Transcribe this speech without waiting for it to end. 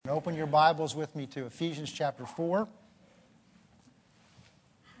Open your Bibles with me to Ephesians chapter 4.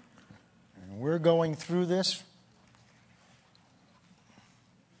 And we're going through this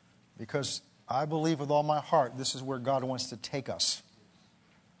because I believe with all my heart this is where God wants to take us.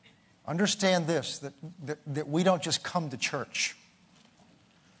 Understand this, that we don't just come to church.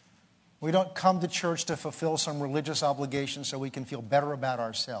 We don't come to church to fulfill some religious obligation so we can feel better about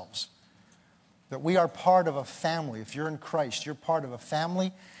ourselves. That we are part of a family. If you're in Christ, you're part of a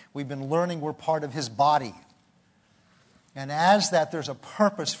family. We've been learning we're part of His body. And as that, there's a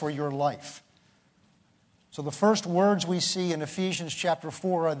purpose for your life. So the first words we see in Ephesians chapter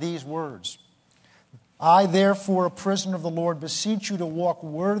 4 are these words. I, therefore, a prisoner of the Lord, beseech you to walk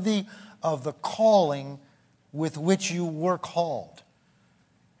worthy of the calling with which you were called.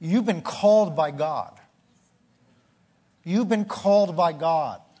 You've been called by God. You've been called by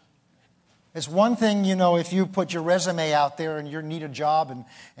God. It's one thing, if you put your resume out there and you need a job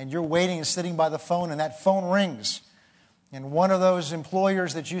and you're waiting and sitting by the phone and that phone rings. And one of those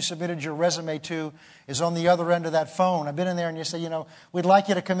employers that you submitted your resume to is on the other end of that phone. I've been in there and you say, we'd like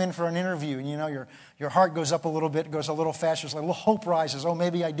you to come in for an interview. And your heart goes up a little bit, goes a little faster. It's like a little hope rises. Oh,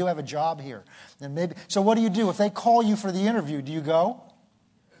 maybe I do have a job here. So what do? If they call you for the interview, do you go?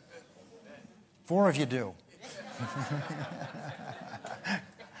 4 of you do.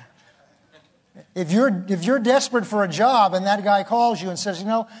 If you're desperate for a job and that guy calls you and says,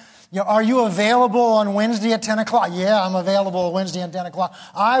 are you available on Wednesday at 10 o'clock? Yeah, I'm available Wednesday at 10 o'clock.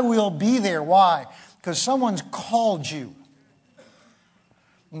 I will be there. Why? Because someone's called you.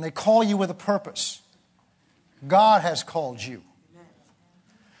 And they call you with a purpose. God has called you.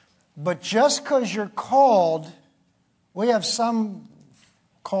 But just because you're called, we have some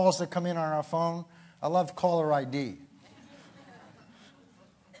calls that come in on our phone. I love caller ID.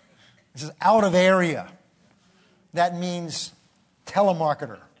 This is out of area. That means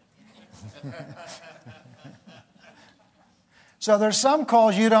telemarketer. So there's some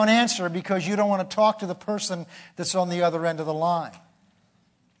calls you don't answer because you don't want to talk to the person that's on the other end of the line.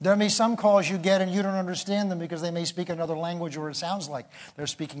 There may be some calls you get and you don't understand them because they may speak another language or it sounds like they're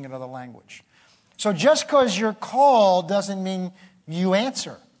speaking another language. So just because you're called doesn't mean you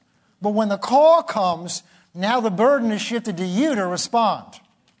answer. But when the call comes, now the burden is shifted to you to respond.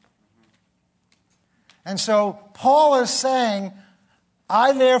 And so Paul is saying,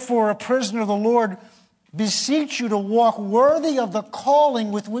 I therefore, a prisoner of the Lord, beseech you to walk worthy of the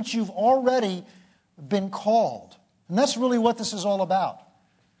calling with which you've already been called. And that's really what this is all about.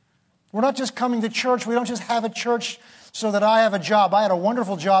 We're not just coming to church. We don't just have a church so that I have a job. I had a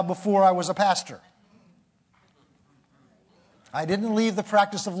wonderful job before I was a pastor. I didn't leave the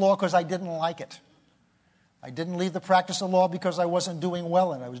practice of law because I didn't like it. I didn't leave the practice of law because I wasn't doing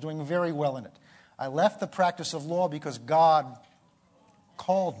well in it. I was doing very well in it. I left the practice of law because God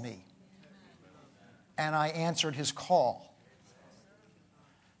called me. And I answered His call.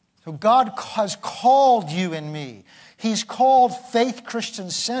 So God has called you and me. He's called Faith Christian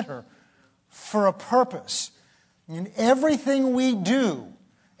Center for a purpose. And everything we do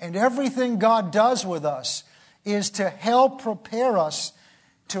and everything God does with us is to help prepare us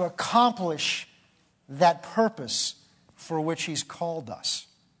to accomplish that purpose for which He's called us.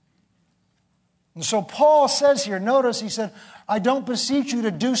 And so Paul says here, notice he said, I don't beseech you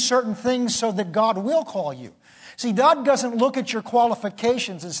to do certain things so that God will call you. See, God doesn't look at your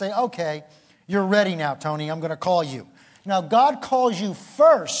qualifications and say, okay, you're ready now, Tony, I'm going to call you. Now, God calls you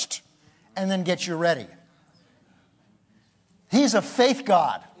first and then gets you ready. He's a faith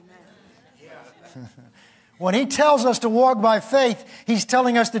God. When He tells us to walk by faith, He's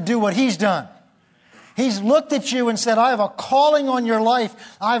telling us to do what He's done. He's looked at you and said, I have a calling on your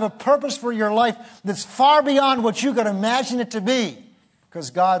life. I have a purpose for your life that's far beyond what you could imagine it to be.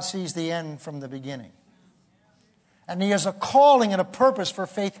 Because God sees the end from the beginning. And He has a calling and a purpose for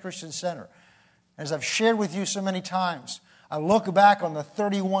Faith Christian Center. As I've shared with you so many times, I look back on the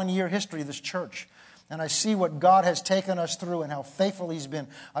 31-year history of this church. And I see what God has taken us through and how faithful He's been.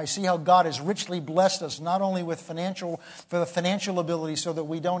 I see how God has richly blessed us, not only with for the financial ability so that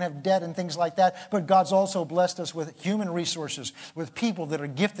we don't have debt and things like that, but God's also blessed us with human resources, with people that are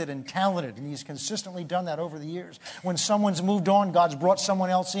gifted and talented. And He's consistently done that over the years. When someone's moved on, God's brought someone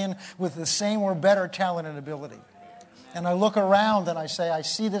else in with the same or better talent and ability. And I look around and I say, I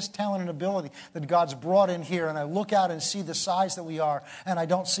see this talent and ability that God's brought in here. And I look out and see the size that we are, and I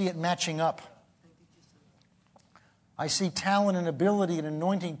don't see it matching up. I see talent and ability and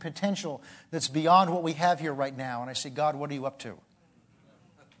anointing potential that's beyond what we have here right now. And I say, God, what are you up to?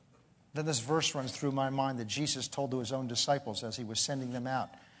 Then this verse runs through my mind that Jesus told to His own disciples as He was sending them out,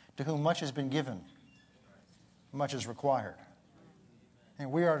 to whom much has been given, much is required.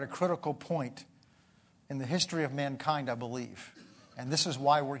 And we are at a critical point in the history of mankind, I believe. And this is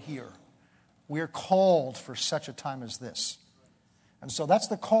why we're here. We are called for such a time as this. And so that's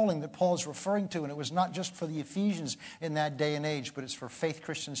the calling that Paul is referring to. And it was not just for the Ephesians in that day and age, but it's for Faith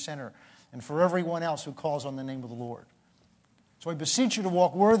Christian Center and for everyone else who calls on the name of the Lord. So I beseech you to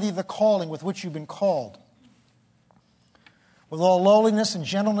walk worthy of the calling with which you've been called, with all lowliness and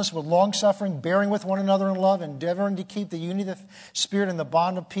gentleness, with long-suffering, bearing with one another in love, endeavoring to keep the unity of the Spirit in the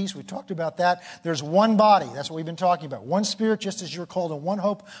bond of peace. We talked about that. There's one body. That's what we've been talking about. One Spirit, just as you're called, and one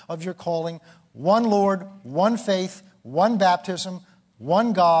hope of your calling. One Lord, one faith, one baptism,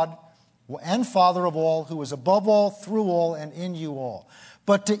 one God and Father of all, who is above all, through all, and in you all.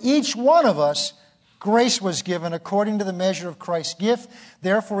 But to each one of us, grace was given according to the measure of Christ's gift.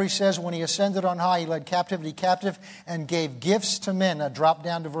 Therefore, he says, when he ascended on high, he led captivity captive and gave gifts to men. Now drop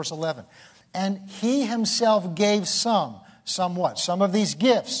down to verse 11. And he himself gave some what? Some of these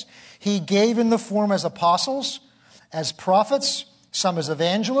gifts he gave in the form as apostles, as prophets, some as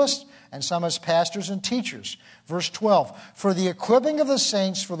evangelists, and some as pastors and teachers. Verse 12, for the equipping of the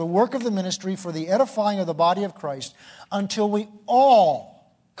saints, for the work of the ministry, for the edifying of the body of Christ, until we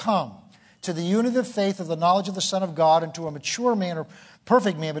all come to the unity of faith of the knowledge of the Son of God, and to a mature man, or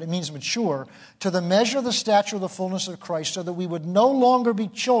perfect man, but it means mature, to the measure of the stature of the fullness of Christ, so that we would no longer be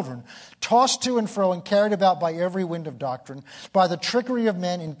children, tossed to and fro and carried about by every wind of doctrine, by the trickery of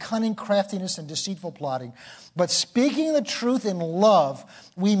men in cunning craftiness and deceitful plotting. But speaking the truth in love,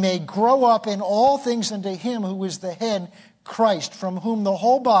 we may grow up in all things unto him who is the head, Christ, from whom the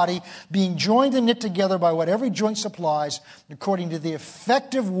whole body, being joined and knit together by what every joint supplies, according to the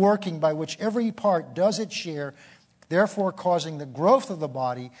effective working by which every part does its share, therefore causing the growth of the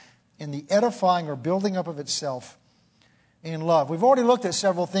body in the edifying or building up of itself in love. We've already looked at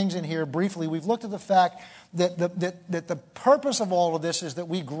several things in here briefly. We've looked at the fact that the purpose of all of this is that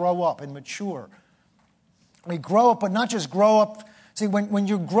we grow up and mature. We grow up, but not just grow up. See, when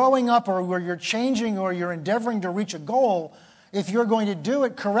you're growing up or where you're changing or you're endeavoring to reach a goal, if you're going to do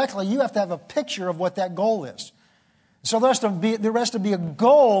it correctly, you have to have a picture of what that goal is. So there has to be a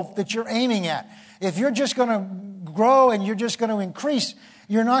goal that you're aiming at. If you're just going to grow and you're just going to increase,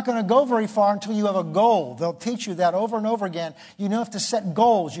 you're not going to go very far until you have a goal. They'll teach you that over and over again. You have to set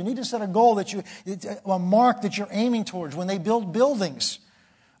goals. You need to set a goal a mark that you're aiming towards. When they build buildings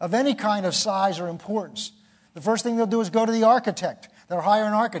of any kind of size or importance, the first thing they'll do is go to the architect. They'll hire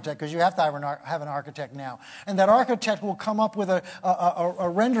an architect, because you have to have an architect now. And that architect will come up with a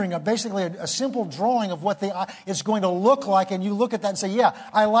rendering, basically a simple drawing of what it's going to look like. And you look at that and say, yeah,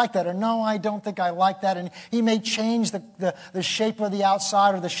 I like that. Or no, I don't think I like that. And he may change the shape of the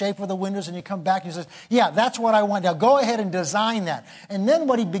outside or the shape of the windows. And you come back and he says, yeah, that's what I want. Now go ahead and design that. And then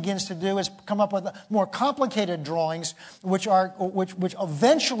what he begins to do is come up with more complicated drawings, which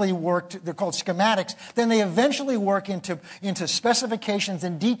eventually work. They're called schematics. Then they eventually work into specifications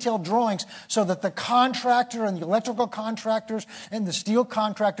and detailed drawings, so that the contractor and the electrical contractors and the steel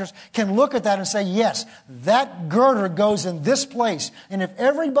contractors can look at that and say, yes, that girder goes in this place. And if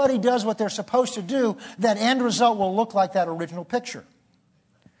everybody does what they're supposed to do, that end result will look like that original picture.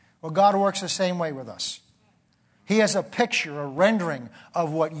 Well, God works the same way with us. He has a picture, a rendering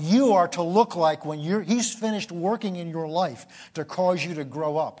of what you are to look like when He's finished working in your life to cause you to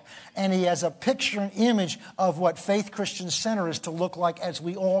grow up. And He has a picture and image of what Faith Christian Center is to look like as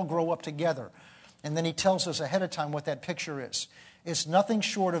we all grow up together. And then He tells us ahead of time what that picture is. It's nothing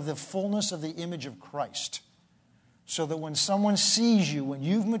short of the fullness of the image of Christ. So that when someone sees you, when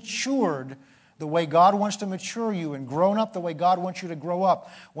you've matured the way God wants to mature you and grown up the way God wants you to grow up,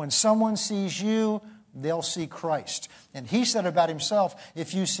 when someone sees you, they'll see Christ. And He said about Himself,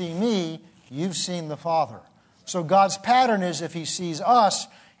 if you see me, you've seen the Father. So God's pattern is, if He sees us,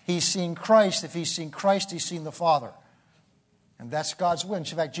 He's seen Christ. If He's seen Christ, He's seen the Father. And that's God's will. In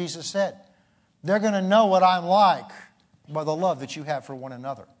fact, Jesus said, they're going to know what I'm like by the love that you have for one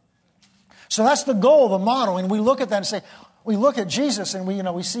another. So that's the goal, the model. And we look at that and say, we look at Jesus and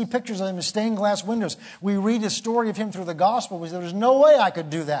we see pictures of Him in stained glass windows. We read the story of Him through the gospel. We say, there's no way I could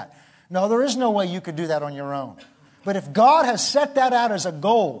do that. No, there is no way you could do that on your own. But if God has set that out as a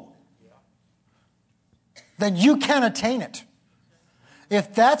goal, then you can attain it.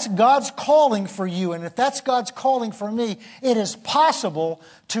 If that's God's calling for you, and if that's God's calling for me, it is possible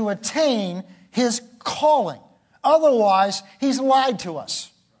to attain His calling. Otherwise, He's lied to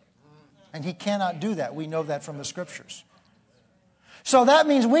us. And He cannot do that. We know that from the Scriptures. So that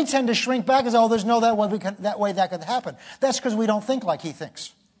means we tend to shrink back and say, there's no that way that could happen. That's because we don't think like He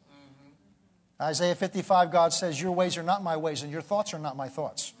thinks. Isaiah 55, God says, your ways are not my ways and your thoughts are not my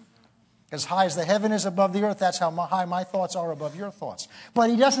thoughts. As high as the heaven is above the earth, that's how high my thoughts are above your thoughts. But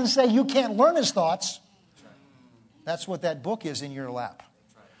he doesn't say you can't learn his thoughts. That's what that book is in your lap.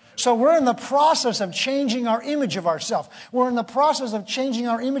 So we're in the process of changing our image of ourselves. We're in the process of changing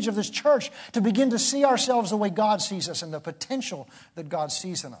our image of this church to begin to see ourselves the way God sees us and the potential that God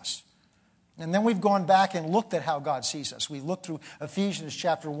sees in us. And then we've gone back and looked at how God sees us. We looked through Ephesians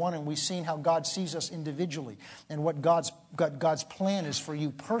chapter 1 and we've seen how God sees us individually and what God's plan is for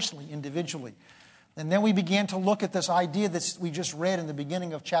you personally, individually. And then we began to look at this idea that we just read in the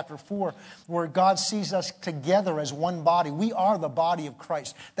beginning of chapter 4, where God sees us together as one body. We are the body of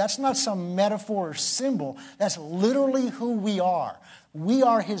Christ. That's not some metaphor or symbol. That's literally who we are. We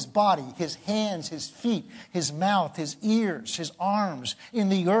are his body, his hands, his feet, his mouth, his ears, his arms in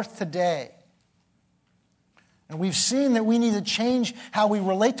the earth today. And we've seen that we need to change how we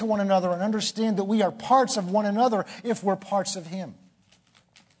relate to one another and understand that we are parts of one another if we're parts of him.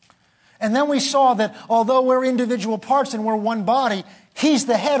 And then we saw that although we're individual parts and we're one body, he's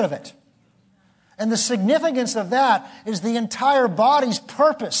the head of it. And the significance of that is the entire body's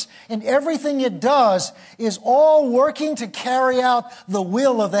purpose and everything it does is all working to carry out the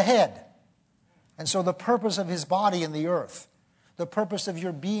will of the head. And so the purpose of his body in the earth, the purpose of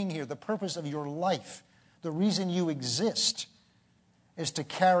your being here, the purpose of your life, the reason you exist is to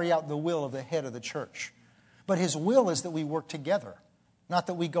carry out the will of the head of the church. But his will is that we work together. Not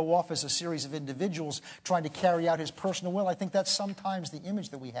that we go off as a series of individuals trying to carry out his personal will. I think that's sometimes the image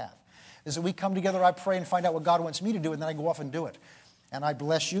that we have. Is that we come together, I pray and find out what God wants me to do, and then I go off and do it. And I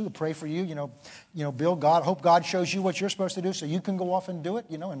bless you, pray for you, Bill, hope God shows you what you're supposed to do so you can go off and do it,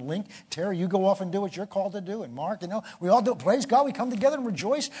 and Link, Terry, you go off and do what you're called to do, and Mark, we all do it. Praise God, we come together and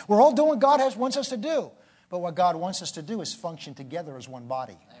rejoice. We're all doing what God wants us to do. But what God wants us to do is function together as one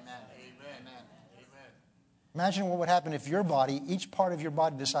body. Amen. Imagine what would happen if your body, each part of your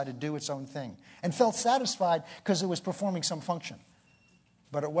body decided to do its own thing and felt satisfied because it was performing some function.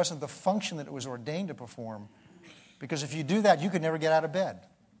 But it wasn't the function that it was ordained to perform, because if you do that, you could never get out of bed.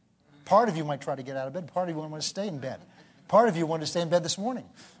 Part of you might try to get out of bed. Part of you want to stay in bed. Part of you wanted to stay in bed this morning.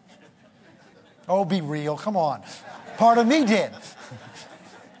 Oh, be real. Come on. Part of me did.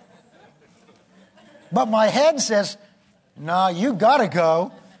 But my head says, no, you got to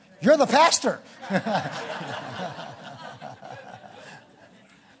go. You're the pastor.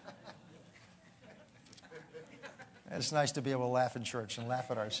 It's nice to be able to laugh in church and laugh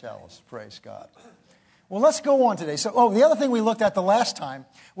at ourselves. Praise God. Well, let's go on today. So, the other thing we looked at the last time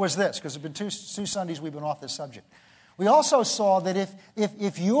was this, because it's been two Sundays we've been off this subject. We also saw that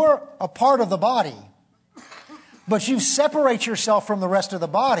if you're a part of the body, but you separate yourself from the rest of the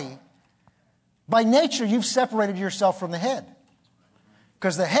body, by nature you've separated yourself from the head.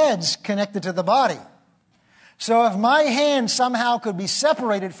 Because the head's connected to the body. So if my hand somehow could be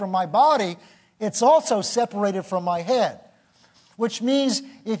separated from my body, it's also separated from my head. Which means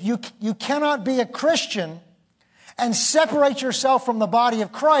if you cannot be a Christian and separate yourself from the body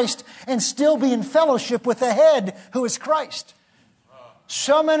of Christ and still be in fellowship with the head who is Christ.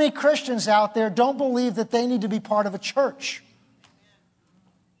 So many Christians out there don't believe that they need to be part of a church.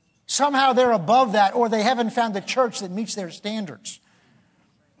 Somehow they're above that, or they haven't found a church that meets their standards.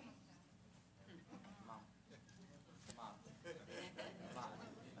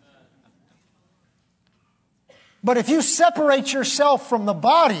 But if you separate yourself from the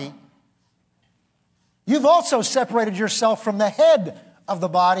body, you've also separated yourself from the head of the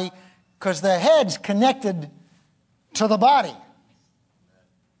body, because the head's connected to the body.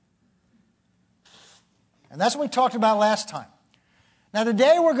 And that's what we talked about last time. Now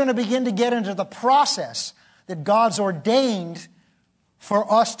today we're going to begin to get into the process that God's ordained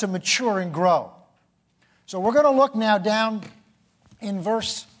for us to mature and grow. So we're going to look now down in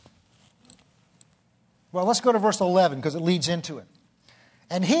let's go to verse 11 because it leads into it.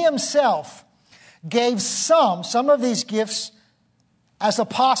 And he himself gave some of these gifts as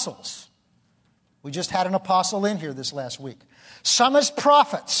apostles. We just had an apostle in here this last week. Some as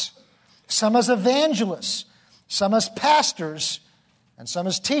prophets, some as evangelists, some as pastors, and some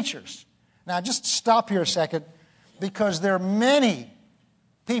as teachers. Now just stop here a second, because there are many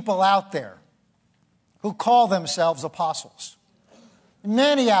people out there who call themselves apostles.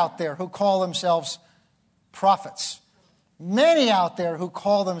 Many out there who call themselves prophets. Many out there who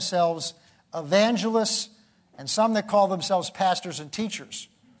call themselves evangelists, and some that call themselves pastors and teachers.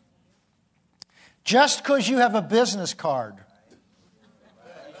 Just because you have a business card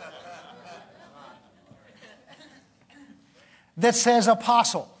that says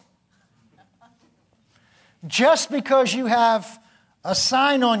apostle, just because you have a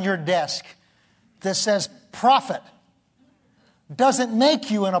sign on your desk that says prophet, doesn't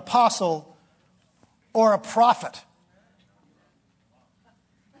make you an apostle or a prophet.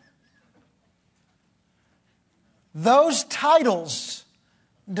 Those titles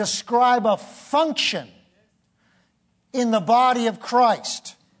describe a function in the body of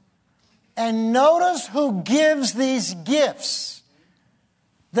Christ. And notice who gives these gifts.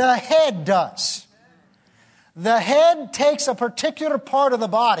 The head does. The head takes a particular part of the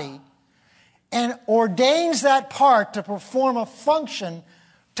body and ordains that part to perform a function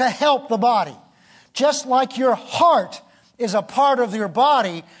to help the body. Just like your heart is a part of your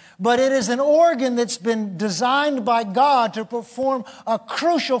body, but it is an organ that's been designed by God to perform a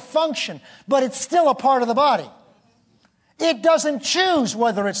crucial function, but it's still a part of the body. It doesn't choose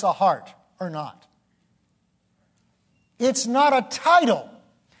whether it's the heart or not. It's not a title.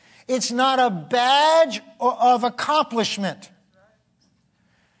 It's not a badge of accomplishment.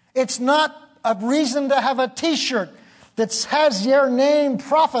 It's not a reason to have a t-shirt that has your name,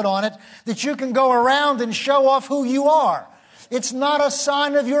 prophet, on it, that you can go around and show off who you are. It's not a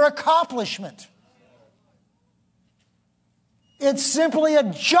sign of your accomplishment. It's simply a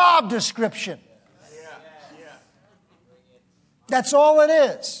job description. That's all it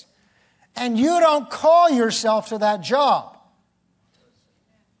is. And you don't call yourself to that job.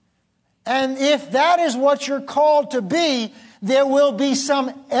 And if that is what you're called to be, there will be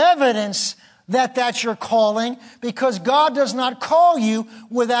some evidence that that's your calling, because God does not call you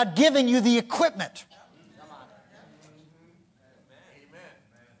without giving you the equipment.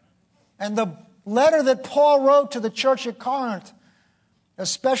 And the letter that Paul wrote to the church at Corinth,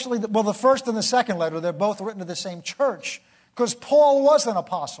 especially, the first and the second letter, they're both written to the same church, because Paul was an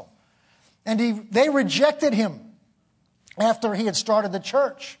apostle. And they rejected him after he had started the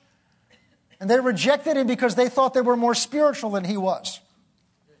church. And they rejected him because they thought they were more spiritual than he was.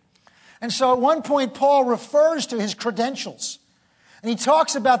 And so at one point, Paul refers to his credentials. And he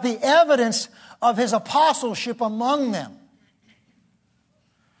talks about the evidence of his apostleship among them.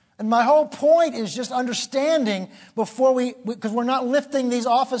 And my whole point is just understanding because we're not lifting these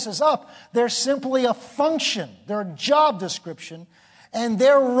offices up. They're simply a function. They're a job description. And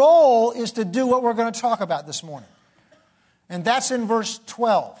their role is to do what we're going to talk about this morning. And that's in verse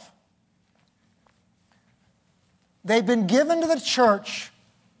 12. They've been given to the church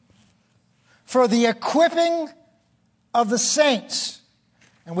for the equipping of the saints.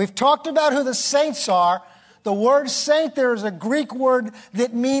 And we've talked about who the saints are. The word saint there is a Greek word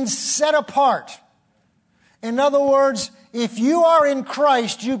that means set apart. In other words, if you are in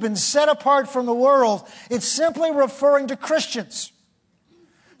Christ, you've been set apart from the world. It's simply referring to Christians.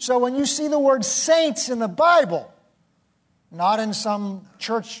 So when you see the word saints in the Bible, not in some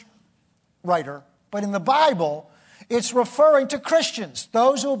church writer, but in the Bible, it's referring to Christians,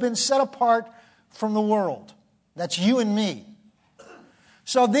 those who have been set apart from the world. That's you and me.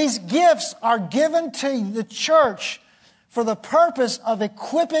 So these gifts are given to the church for the purpose of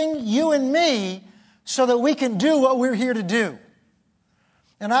equipping you and me so that we can do what we're here to do.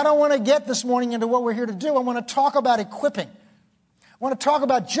 And I don't want to get this morning into what we're here to do. I want to talk about equipping. I want to talk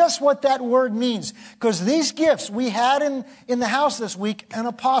about just what that word means. Because these gifts, we had in the house this week an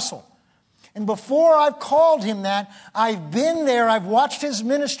apostle. And before I've called him that, I've been there, I've watched his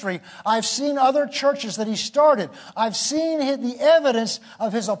ministry, I've seen other churches that he started. I've seen the evidence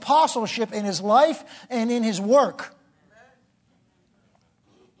of his apostleship in his life and in his work.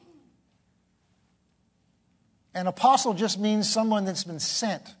 An apostle just means someone that's been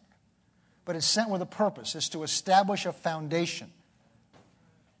sent, but it's sent with a purpose. It's to establish a foundation.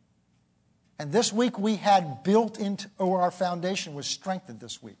 And this week we had built into, or our foundation was strengthened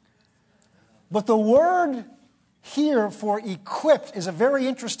this week. But the word here for equipped is a very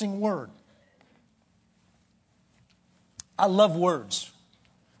interesting word. I love words.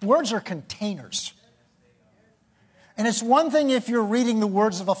 Words are containers. And it's one thing if you're reading the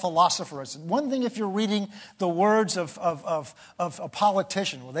words of a philosopher. It's one thing if you're reading the words of a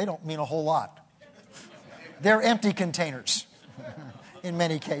politician. Well, they don't mean a whole lot. They're empty containers in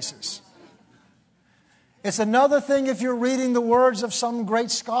many cases. It's another thing if you're reading the words of some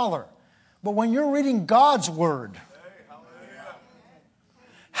great scholar. But when you're reading God's Word,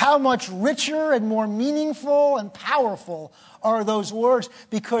 how much richer and more meaningful and powerful are those words?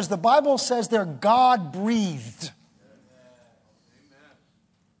 Because the Bible says they're God-breathed.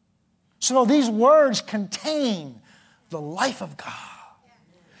 So these words contain the life of God.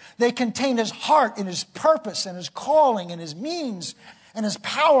 They contain His heart and His purpose and His calling and His means and His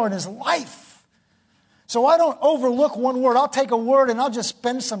power and His life. So I don't overlook one word. I'll take a word and I'll just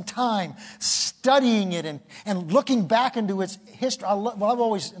spend some time studying it and looking back into its history. I've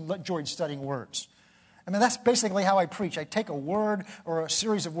always enjoyed studying words. I mean, that's basically how I preach. I take a word or a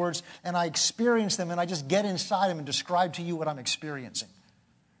series of words and I experience them and I just get inside them and describe to you what I'm experiencing.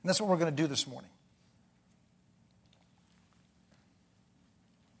 And that's what we're going to do this morning.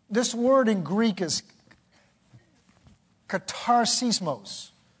 This word in Greek is katarsismos.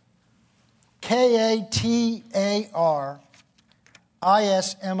 K-A-T-A-R-I-S-M-O-S.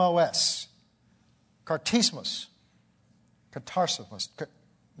 Katartismos. Katarsismos.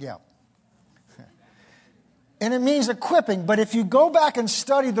 Yeah. And it means equipping, but if you go back and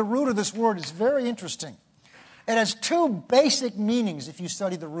study the root of this word, it's very interesting. It has two basic meanings if you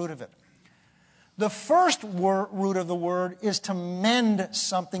study the root of it. The first root of the word is to mend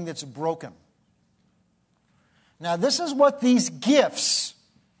something that's broken. Now, this is what these gifts,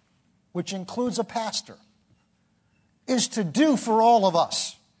 which includes a pastor, is to do for all of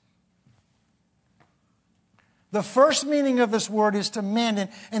us. The first meaning of this word is to mend,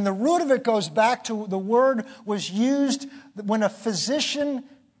 and the root of it goes back to the word was used when a physician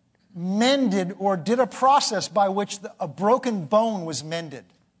mended or did a process by which a broken bone was mended.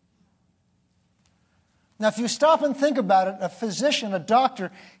 Now, if you stop and think about it, a physician, a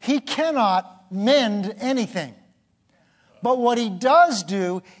doctor, he cannot mend anything. But what he does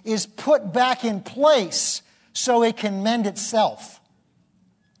do is put back in place so it can mend itself.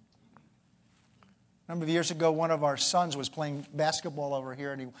 A number of years ago, one of our sons was playing basketball over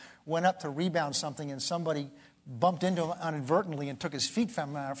here, and he went up to rebound something, and somebody bumped into him inadvertently and took his feet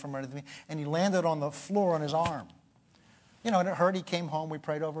from underneath me, and he landed on the floor on his arm. And it hurt. He came home. We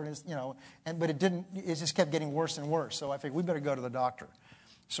prayed over it, but it didn't. It just kept getting worse and worse. So I figured we better go to the doctor.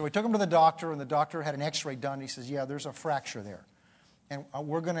 So we took him to the doctor, and the doctor had an X-ray done. He says, "Yeah, there's a fracture there, and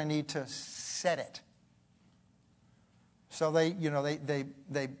we're going to need to set it." So they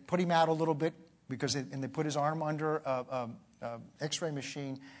put him out a little bit and they put his arm under a X-ray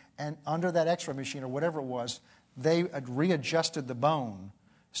machine, and under that X-ray machine or whatever it was, they readjusted the bone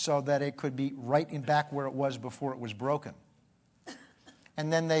so that it could be right in back where it was before it was broken.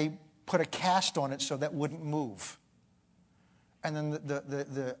 And then they put a cast on it so that wouldn't move. And then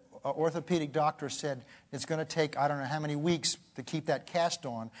the orthopedic doctor said it's going to take I don't know how many weeks to keep that cast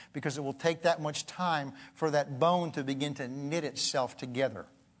on because it will take that much time for that bone to begin to knit itself together.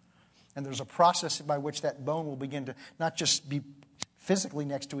 And there's a process by which that bone will begin to not just be physically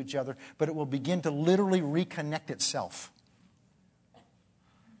next to each other, but it will begin to literally reconnect itself.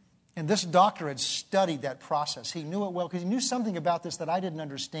 And this doctor had studied that process. He knew it well because he knew something about this that I didn't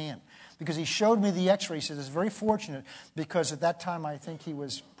understand. Because he showed me the X-ray. He said, it's very fortunate because at that time I think he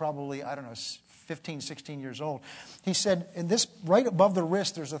was probably, 15, 16 years old. He said, in this, right above the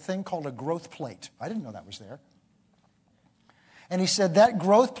wrist, there's a thing called a growth plate. I didn't know that was there. And he said that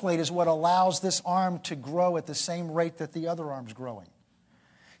growth plate is what allows this arm to grow at the same rate that the other arm's growing.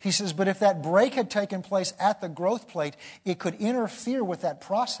 He says, but if that break had taken place at the growth plate, it could interfere with that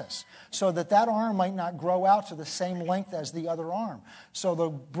process so that arm might not grow out to the same length as the other arm. So the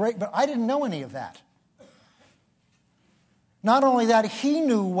break, but I didn't know any of that. Not only that, he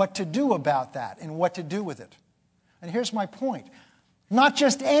knew what to do about that and what to do with it. And here's my point. Not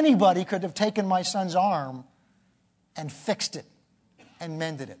just anybody could have taken my son's arm and fixed it and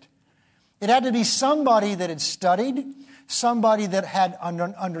mended it. It had to be somebody that had studied, somebody that had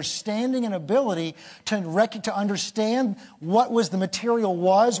understanding and ability to understand what was the material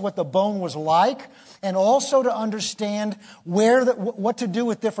was, what the bone was like, and also to understand what to do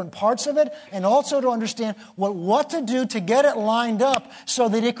with different parts of it, and also to understand what to do to get it lined up so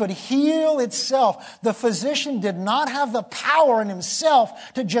that it could heal itself. The physician did not have the power in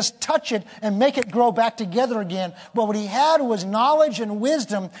himself to just touch it and make it grow back together again, but what he had was knowledge and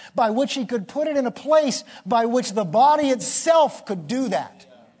wisdom by which he could put it in a place by which the body itself could do that.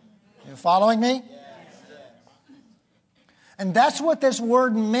 You following me? And that's what this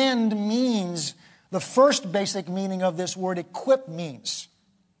word mend means. The first basic meaning of this word equip means.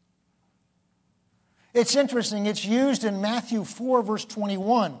 It's interesting. It's used in Matthew 4, verse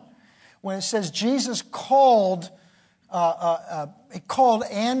 21, when it says Jesus called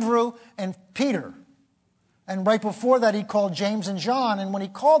Andrew and Peter. And right before that, he called James and John. And when he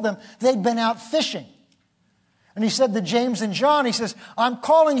called them, they'd been out fishing. And he said to James and John, he says, I'm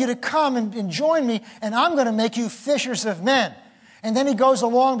calling you to come and join me, and I'm going to make you fishers of men. And then he goes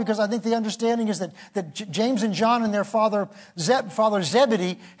along, because I think the understanding is that James and John and their father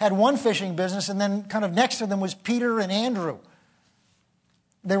Zebedee had one fishing business, and then kind of next to them was Peter and Andrew.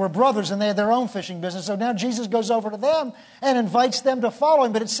 They were brothers, and they had their own fishing business. So now Jesus goes over to them and invites them to follow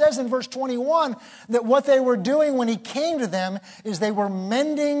him. But it says in verse 21 that what they were doing when he came to them is they were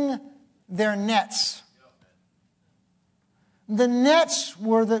mending their nets. The nets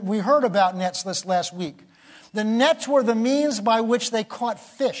we heard about nets this last week. The nets were the means by which they caught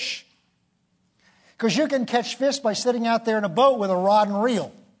fish. Because you can catch fish by sitting out there in a boat with a rod and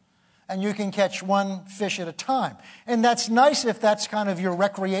reel. And you can catch one fish at a time. And that's nice if that's kind of your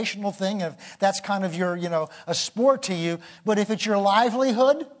recreational thing, if that's kind of your, a sport to you. But if it's your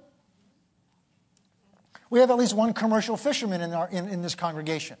livelihood, we have at least one commercial fisherman in this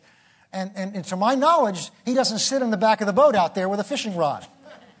congregation. And to my knowledge, he doesn't sit in the back of the boat out there with a fishing rod.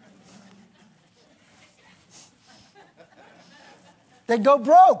 They'd go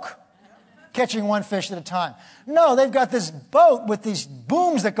broke catching one fish at a time. No, they've got this boat with these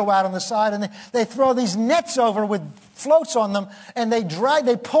booms that go out on the side, and they throw these nets over with floats on them, and they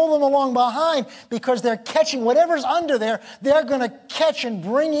pull them along behind because they're catching whatever's under there. They're going to catch and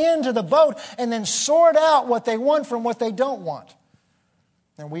bring into the boat and then sort out what they want from what they don't want.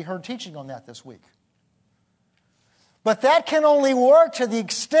 And we heard teaching on that this week. But that can only work to the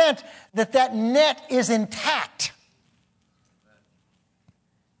extent that that net is intact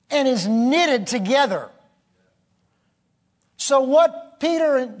and is knitted together. So what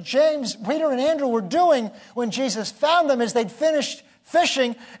Peter and Andrew were doing when Jesus found them is they'd finished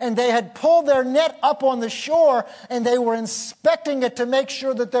fishing and they had pulled their net up on the shore and they were inspecting it to make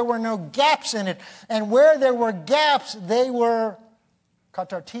sure that there were no gaps in it. And where there were gaps, they were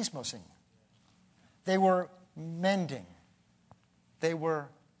katartismosing. They were mending. They were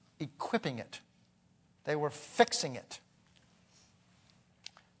equipping it. They were fixing it.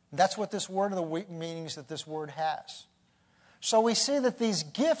 That's what this word, the meanings that this word has. So we see that these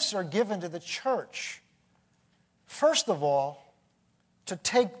gifts are given to the church, first of all, to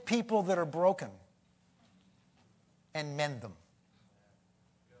take people that are broken and mend them.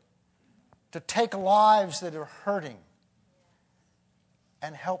 To take lives that are hurting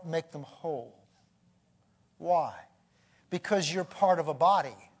and help make them whole. Why? Because you're part of a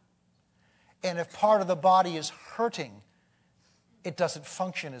body. And if part of the body is hurting, it doesn't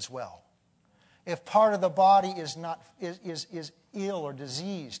function as well. If part of the body is ill or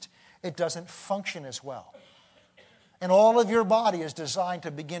diseased, it doesn't function as well. And all of your body is designed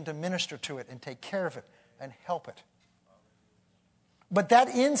to begin to minister to it and take care of it and help it. But that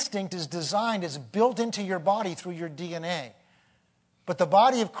instinct is designed, is built into your body through your DNA. But the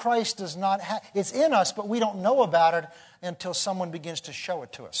body of Christ does not have, it's in us, but we don't know about it until someone begins to show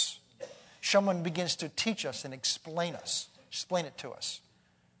it to us. Someone begins to teach us and explain it to us.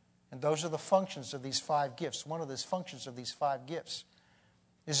 And those are the functions of these 5 gifts. One of the functions of these 5 gifts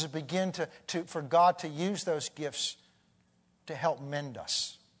is to begin for God to use those gifts to help mend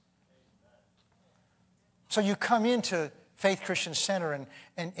us. So you come into Faith Christian Center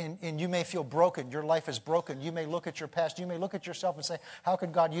and you may feel broken. Your life is broken. You may look at your past. You may look at yourself and say, how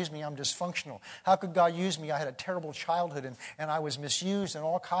could God use me? I'm dysfunctional. How could God use me? I had a terrible childhood and I was misused and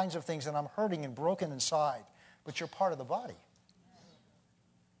all kinds of things and I'm hurting and broken inside. But you're part of the body.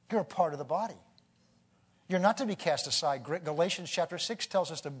 You're a part of the body. You're not to be cast aside. Galatians chapter 6 tells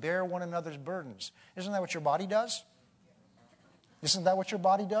us to bear one another's burdens. Isn't that what your body does? Isn't that what your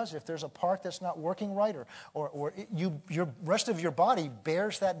body does? If there's a part that's not working right or your rest of your body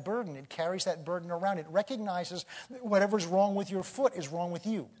bears that burden. It carries that burden around. It recognizes that whatever's wrong with your foot is wrong with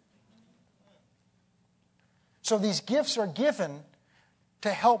you. So these gifts are given to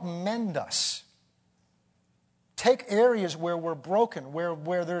help mend us. Take areas where we're broken,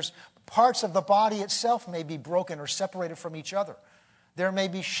 where there's parts of the body itself may be broken or separated from each other. There may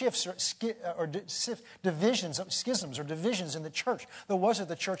be shifts or divisions, schisms or divisions in the church. There was at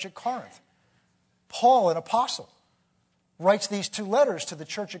the church at Corinth. Paul, an apostle, writes these 2 letters to the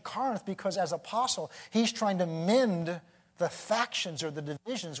church at Corinth because as apostle, he's trying to mend the factions or the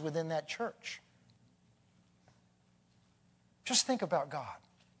divisions within that church. Just think about God.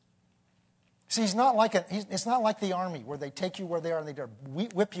 See, it's not like the army where they take you where they are and they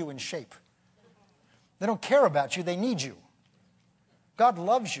whip you in shape. They don't care about you. They need you. God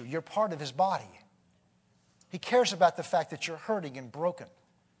loves you. You're part of His body. He cares about the fact that you're hurting and broken.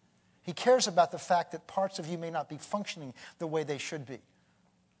 He cares about the fact that parts of you may not be functioning the way they should be.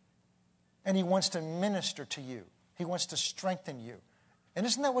 And He wants to minister to you. He wants to strengthen you. And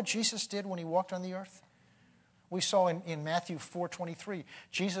isn't that what Jesus did when He walked on the earth? We saw in Matthew 4:23,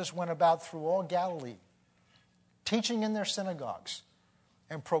 Jesus went about through all Galilee, teaching in their synagogues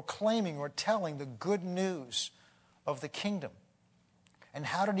and proclaiming or telling the good news of the kingdom. And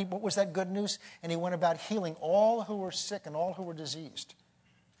what was that good news? And He went about healing all who were sick and all who were diseased.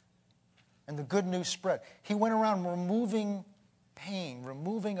 And the good news spread. He went around removing pain,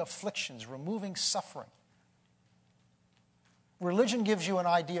 removing afflictions, removing suffering. Religion gives you an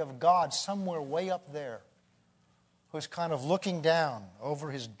idea of God somewhere way up there, who's kind of looking down over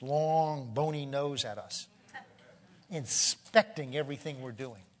his long, bony nose at us, inspecting everything we're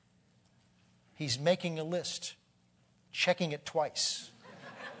doing. He's making a list, checking it twice.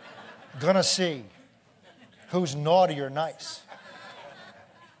 Gonna see who's naughty or nice.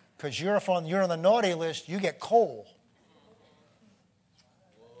 Because you're on the naughty list, you get coal.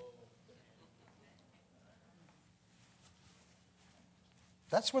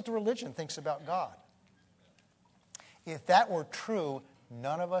 That's what the religion thinks about God. If that were true,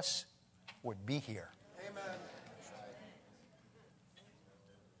 none of us would be here. Amen.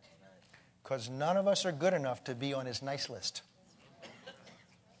 Because none of us are good enough to be on his nice list.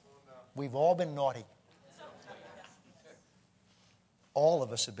 We've all been naughty. All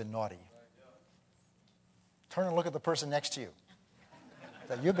of us have been naughty. Turn and look at the person next to you.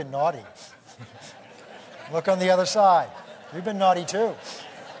 That you've been naughty. Look on the other side. You've been naughty too.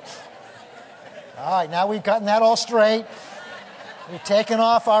 All right, now we've gotten that all straight. We've taken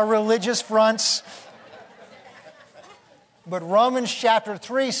off our religious fronts. But Romans chapter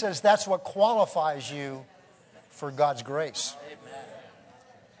 3 says that's what qualifies you for God's grace. Amen.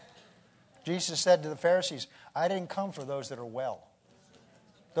 Jesus said to the Pharisees, I didn't come for those that are well,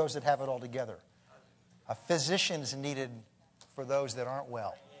 those that have it all together. A physician is needed for those that aren't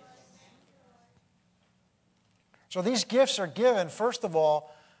well. So these gifts are given, first of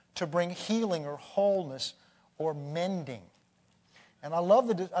all, to bring healing or wholeness or mending. And I love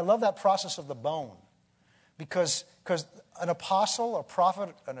that process of the bone. Because an apostle, a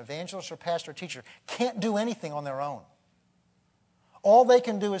prophet, an evangelist, or pastor, or teacher can't do anything on their own. All they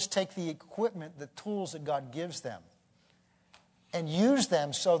can do is take the equipment, the tools that God gives them, and use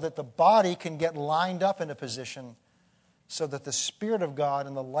them so that the body can get lined up in a position so that the Spirit of God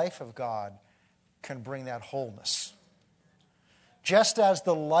and the life of God can bring that wholeness. Just as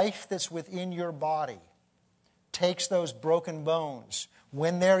the life that's within your body takes those broken bones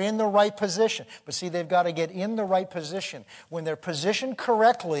when they're in the right position. But see, they've got to get in the right position. When they're positioned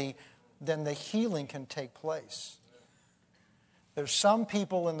correctly, then the healing can take place. There's some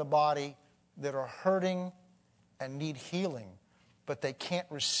people in the body that are hurting and need healing, but they can't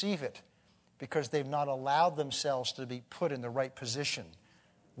receive it because they've not allowed themselves to be put in the right position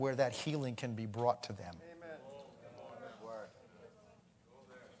where that healing can be brought to them. Amen.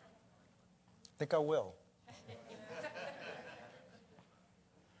 I think I will.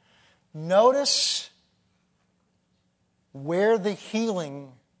 Notice where the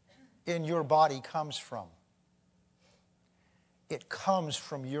healing in your body comes from. It comes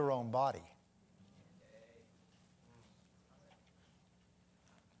from your own body.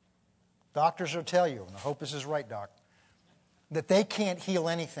 Doctors will tell you, and I hope this is right, Doc, that they can't heal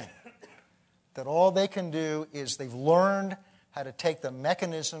anything. That all they can do is they've learned how to take the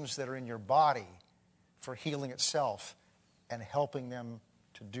mechanisms that are in your body for healing itself and helping them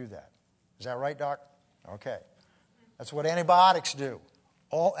to do that. Is that right, Doc? Okay. That's what antibiotics do.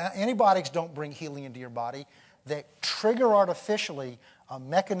 Antibiotics don't bring healing into your body. They trigger artificially a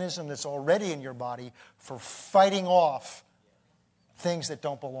mechanism that's already in your body for fighting off things that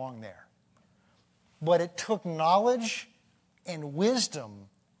don't belong there. But it took knowledge and wisdom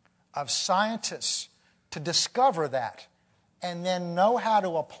of scientists to discover that and then know how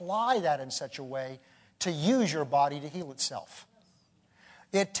to apply that in such a way to use your body to heal itself.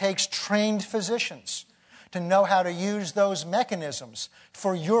 It takes trained physicians to know how to use those mechanisms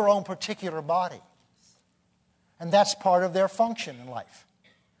for your own particular body. And that's part of their function in life.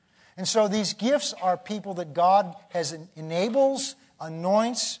 And so these gifts are people that God enables,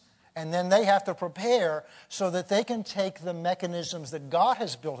 anoints, and then they have to prepare so that they can take the mechanisms that God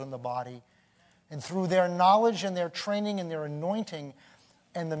has built in the body and through their knowledge and their training and their anointing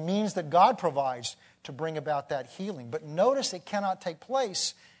and the means that God provides to bring about that healing. But notice it cannot take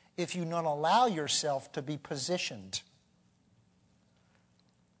place if you don't allow yourself to be positioned.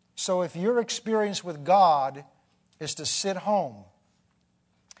 So if your experience with God is to sit home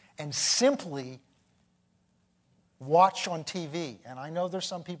and simply watch on TV, and I know there's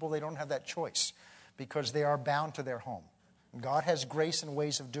some people, they don't have that choice because they are bound to their home. God has grace and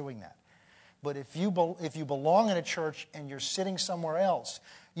ways of doing that. But if you belong in a church and you're sitting somewhere else,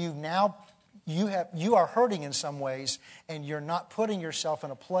 you are hurting in some ways, and you're not putting yourself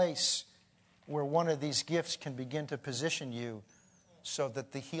in a place where one of these gifts can begin to position you so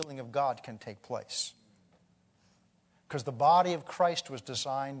that the healing of God can take place. Because the body of Christ was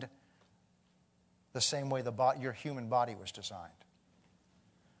designed the same way your human body was designed.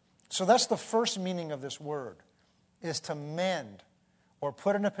 So that's the first meaning of this word, is to mend or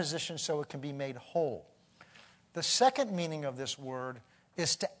put in a position so it can be made whole. The second meaning of this word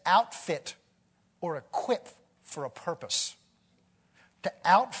is to outfit or equip for a purpose. To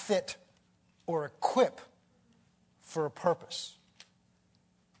outfit or equip for a purpose.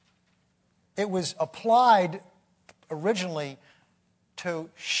 It was applied originally to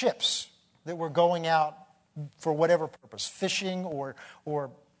ships that were going out for whatever purpose, fishing or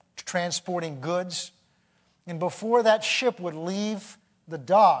transporting goods. And before that ship would leave the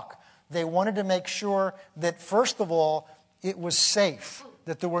dock, they wanted to make sure that, first of all, it was safe,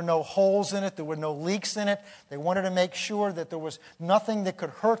 that there were no holes in it, there were no leaks in it. They wanted to make sure that there was nothing that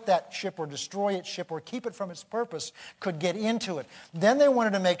could hurt that ship or destroy its ship or keep it from its purpose could get into it. Then they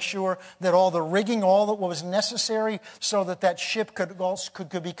wanted to make sure that all the rigging, all that was necessary so that that ship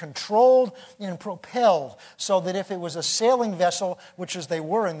could be controlled and propelled, so that if it was a sailing vessel, which as they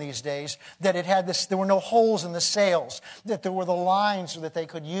were in these days, that it had this, there were no holes in the sails, that there were the lines that they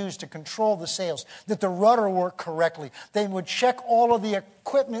could use to control the sails, that the rudder worked correctly. They would check all of the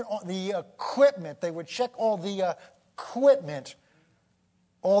equipment. They would check all the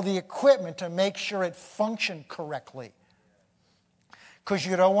equipment to make sure it functioned correctly. Because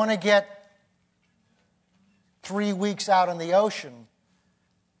you don't want to get 3 weeks out in the ocean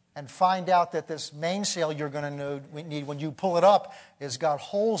and find out that this mainsail you're going to need when you pull it up has got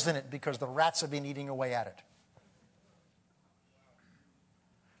holes in it because the rats have been eating away at it.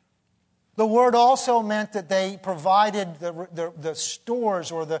 The word also meant that they provided the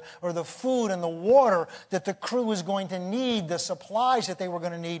stores or the food and the water that the crew was going to need, the supplies that they were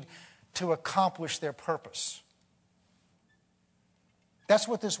going to need to accomplish their purpose. That's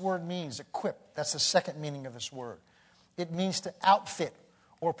what this word means, equip. That's the second meaning of this word. It means to outfit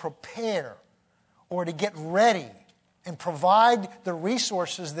or prepare or to get ready and provide the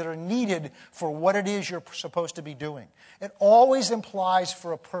resources that are needed for what it is you're supposed to be doing. It always implies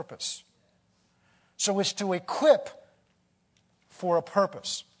for a purpose. So it's to equip for a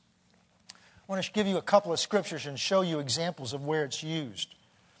purpose. I want to give you a couple of scriptures and show you examples of where it's used.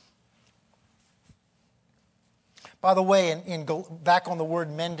 By the way, back on the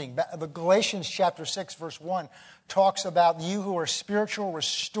word mending, the Galatians chapter 6, verse 1 talks about you who are spiritual,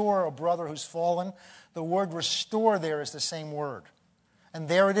 restore a brother who's fallen. The word restore there is the same word. And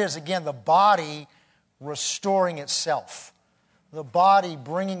there it is, again, the body restoring itself. The body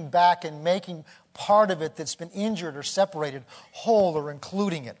bringing back and making part of it that's been injured or separated whole or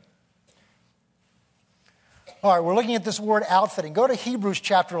including it. All right, we're looking at this word outfitting. Go to Hebrews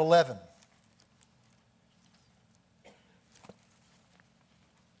chapter 11.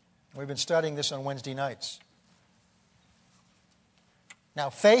 We've been studying this on Wednesday nights. Now,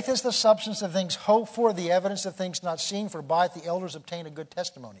 faith is the substance of things hoped for, the evidence of things not seen, for by it the elders obtained a good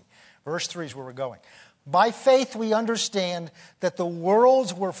testimony. Verse 3 is where we're going. By faith we understand that the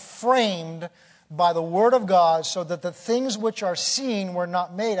worlds were framed by the word of God, so that the things which are seen were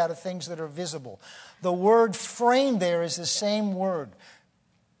not made out of things that are visible. The word framed there is the same word.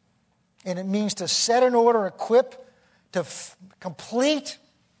 And it means to set in order, equip, to complete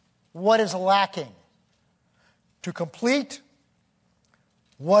what is lacking. To complete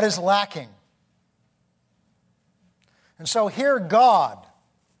what is lacking. And so here God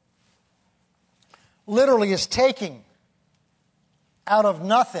literally is taking out of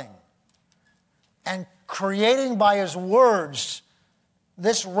nothing and creating by His words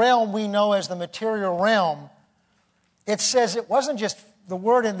this realm we know as the material realm. It says it wasn't just, the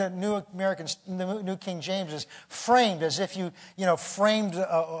word in the New King James is framed, as if you framed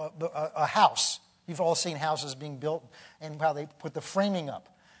a house. You've all seen houses being built and how they put the framing up.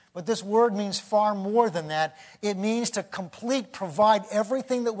 But this word means far more than that. It means to provide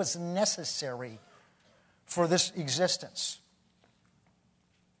everything that was necessary for this existence.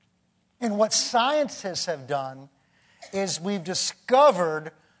 And what scientists have done is we've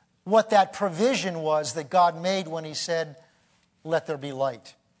discovered what that provision was that God made when He said, "Let there be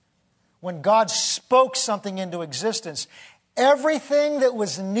light." When God spoke something into existence, everything that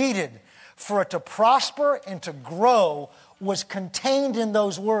was needed for it to prosper and to grow was contained in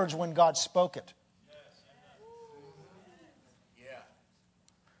those words when God spoke it.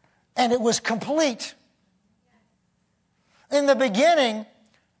 And it was complete. In the beginning,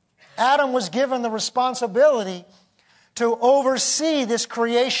 Adam was given the responsibility to oversee this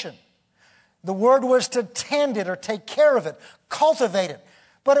creation. The word was to tend it or take care of it, cultivate it.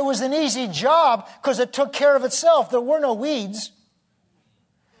 But it was an easy job because it took care of itself. There were no weeds.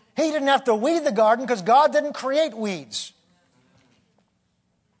 He didn't have to weed the garden because God didn't create weeds.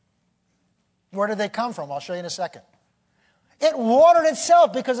 Where did they come from? I'll show you in a second. It watered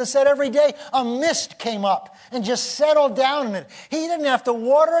itself because it said every day a mist came up and just settled down in it. He didn't have to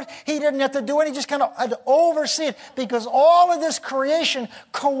water it. He didn't have to do it. He just kind of had to oversee it because all of this creation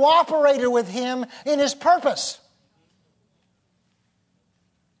cooperated with him in his purpose.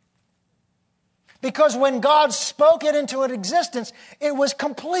 Because when God spoke it into existence, it was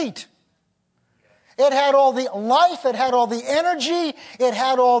complete. It had all the life, it had all the energy, it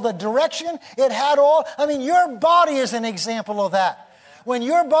had all the direction, it had all... your body is an example of that. When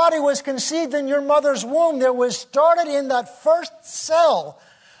your body was conceived in your mother's womb, there was started in that first cell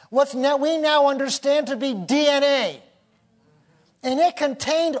what we now understand to be DNA. And it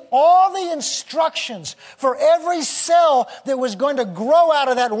contained all the instructions for every cell that was going to grow out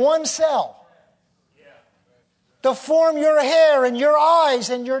of that one cell. To form your hair and your eyes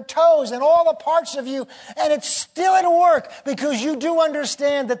and your toes and all the parts of you. And it's still at work because you do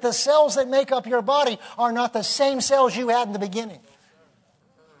understand that the cells that make up your body are not the same cells you had in the beginning.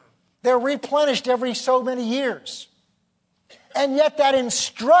 They're replenished every so many years. And yet that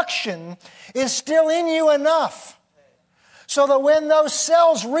instruction is still in you enough so that when those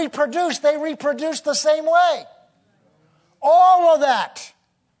cells reproduce, they reproduce the same way. All of that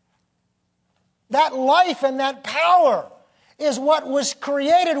life and that power is what was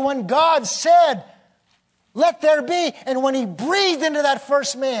created when God said, "Let there be," and when He breathed into that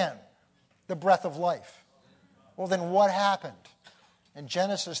first man the breath of life. Well, then what happened? In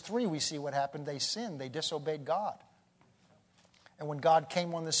Genesis 3, we see what happened. They sinned. They disobeyed God. And when God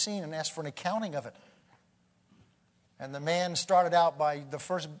came on the scene and asked for an accounting of it, and the man started out by the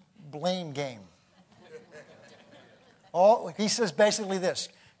first blame game. He says basically this: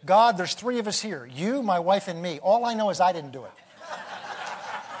 God, there's three of us here. You, my wife, and me. All I know is I didn't do it.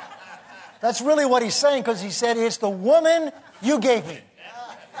 That's really what he's saying, because he said, it's the woman you gave me.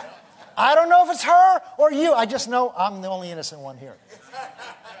 I don't know if it's her or you. I just know I'm the only innocent one here.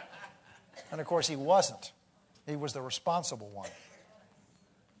 And of course, he wasn't. He was the responsible one.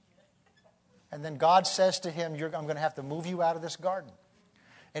 And then God says to him, I'm going to have to move you out of this garden.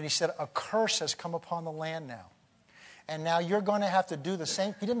 And he said, a curse has come upon the land now. And now you're going to have to do the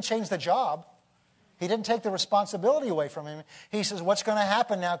same. He didn't change the job. He didn't take the responsibility away from him. He says, what's going to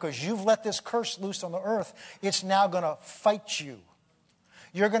happen now, because you've let this curse loose on the earth, it's now going to fight you.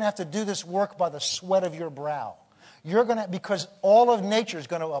 You're going to have to do this work by the sweat of your brow. Because all of nature is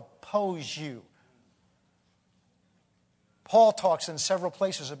going to oppose you. Paul talks in several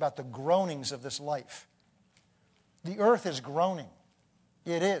places about the groanings of this life. The earth is groaning.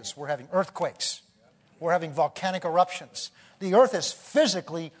 It is. We're having earthquakes. We're having volcanic eruptions. The earth is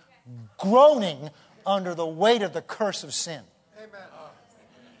physically groaning under the weight of the curse of sin. Amen.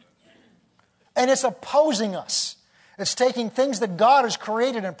 And it's opposing us. It's taking things that God has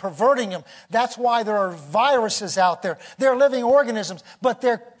created and perverting them. That's why there are viruses out there. They're living organisms, but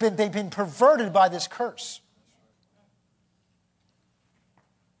they've been perverted by this curse.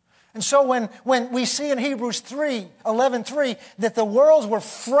 And so when we see in Hebrews 11:3 that the worlds were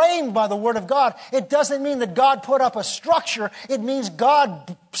framed by the Word of God, it doesn't mean that God put up a structure. It means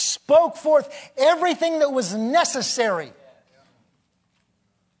God spoke forth everything that was necessary.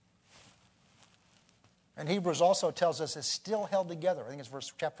 And Hebrews also tells us it's still held together. I think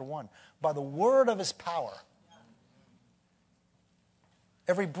it's chapter 1. By the word of His power.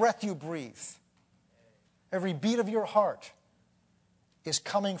 Every breath you breathe, every beat of your heart, is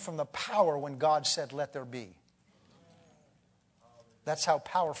coming from the power when God said, let there be. That's how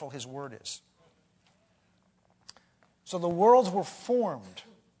powerful His word is. So the worlds were formed.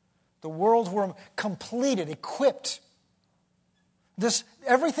 The worlds were completed, equipped.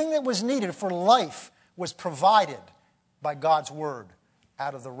 Everything that was needed for life was provided by God's word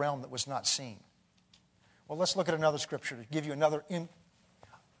out of the realm that was not seen. Well, let's look at another scripture to give you another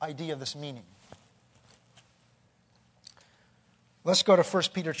idea of this meaning. Let's go to 1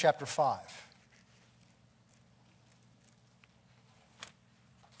 Peter chapter 5.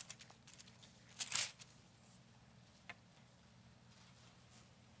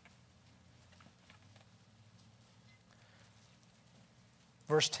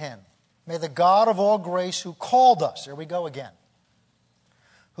 Verse 10. May the God of all grace who called us, there we go again,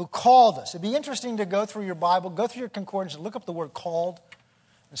 who called us. It'd be interesting to go through your Bible, go through your concordance, and look up the word called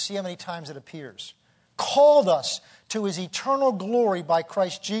and see how many times it appears. Called us to His eternal glory by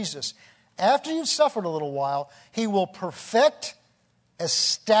Christ Jesus. After you've suffered a little while, He will perfect,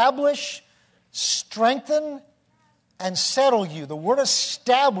 establish, strengthen, and settle you. The word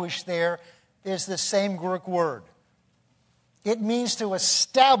establish there is the same Greek word. It means to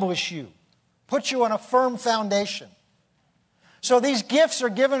establish you, put you on a firm foundation. So these gifts are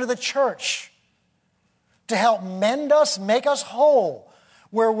given to the church to help mend us, make us whole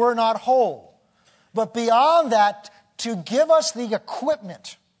where we're not whole. But beyond that, to give us the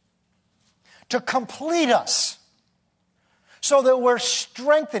equipment to complete us so that we're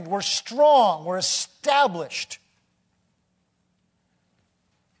strengthened, we're strong, we're established.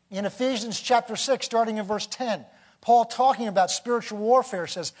 In Ephesians chapter 6, starting in verse 10, Paul, talking about spiritual warfare,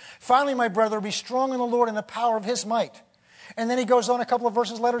 says, "Finally, my brother, be strong in the Lord and the power of His might." And then he goes on a couple of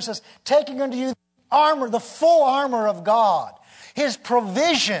verses later and says, "Taking unto you armor, the full armor of God, His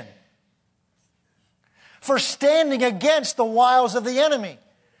provision for standing against the wiles of the enemy."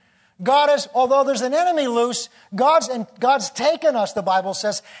 God is, although there's an enemy loose, God's taken us, the Bible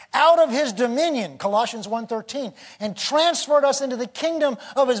says, out of His dominion, Colossians 1:13, and transferred us into the kingdom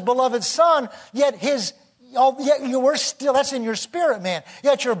of His beloved Son, yet we're still, that's in your spirit, man,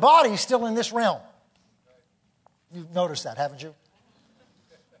 yet your body's still in this realm. You've noticed that, haven't you?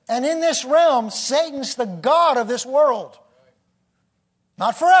 And in this realm, Satan's the god of this world.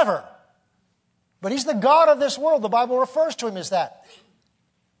 Not forever, but he's the god of this world. The Bible refers to him as that.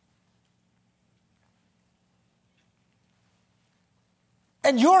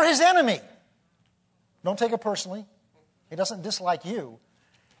 And you're his enemy. Don't take it personally. He doesn't dislike you.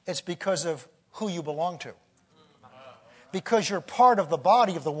 It's because of who you belong to. Because you're part of the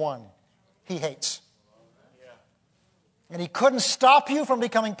body of the one he hates. And he couldn't stop you from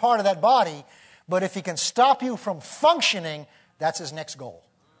becoming part of that body, but if he can stop you from functioning, that's his next goal.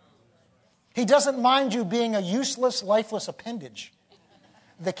 He doesn't mind you being a useless, lifeless appendage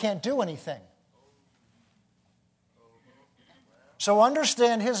that can't do anything. So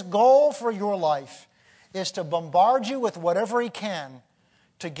understand his goal for your life is to bombard you with whatever he can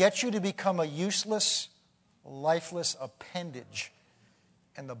to get you to become a useless, lifeless appendage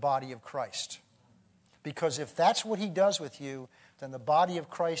in the body of Christ. Because if that's what he does with you, then the body of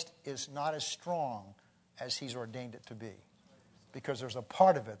Christ is not as strong as he's ordained it to be. Because there's a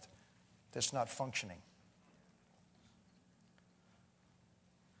part of it that's not functioning.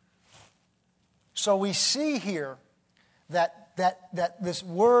 So we see here that this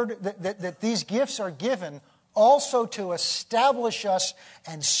word, that these gifts are given also to establish us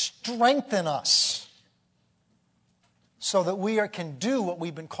and strengthen us so that we can do what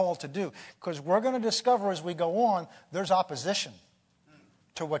we've been called to do. Because we're going to discover as we go on, there's opposition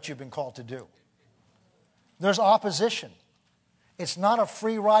to what you've been called to do. There's opposition. It's not a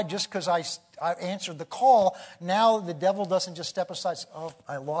free ride just because I answered the call. Now the devil doesn't just step aside. "Oh,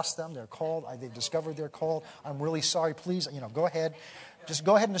 I lost them. They're called. They discovered they're called. I'm really sorry. Please, go ahead. Just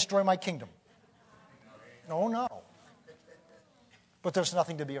go ahead and destroy my kingdom." No. But there's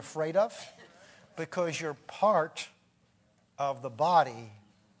nothing to be afraid of because you're part of the body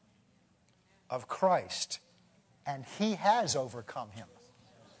of Christ. And he has overcome him.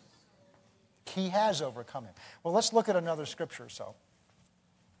 He has overcome him. Well, let's look at another scripture.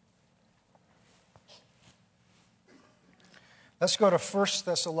 Let's go to 1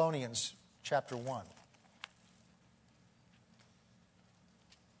 Thessalonians chapter 1.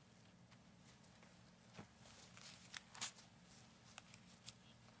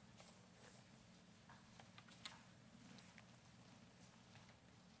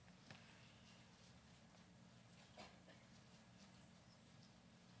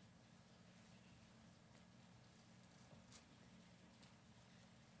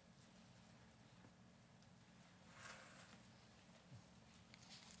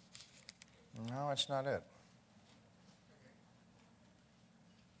 No, that's not it.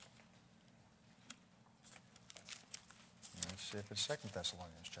 Let's see if it's 2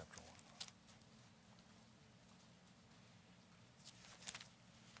 Thessalonians chapter 1.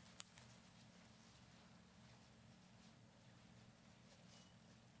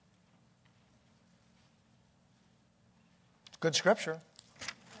 Good scripture.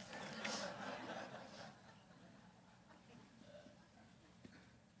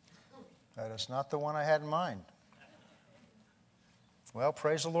 That is not the one I had in mind. Well,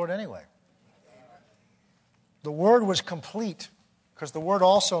 praise the Lord anyway. The word was complete, because the word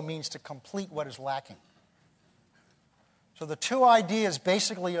also means to complete what is lacking. So the two ideas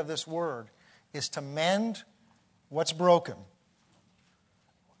basically of this word is to mend what's broken,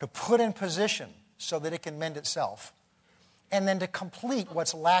 to put in position so that it can mend itself, and then to complete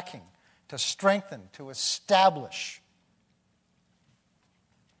what's lacking, to strengthen, to establish,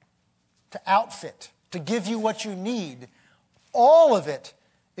 to outfit, to give you what you need. All of it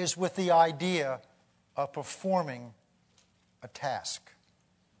is with the idea of performing a task.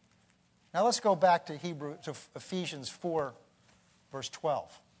 Now let's go back to Ephesians 4, verse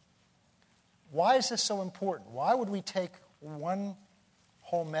 12. Why is this so important? Why would we take one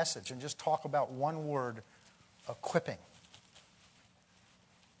whole message and just talk about one word equipping.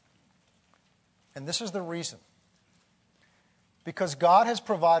 And this is the reason. Because God has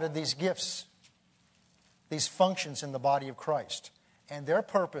provided these gifts, these functions in the body of Christ. And their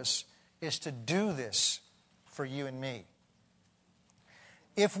purpose is to do this for you and me.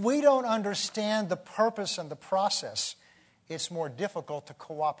 If we don't understand the purpose and the process, it's more difficult to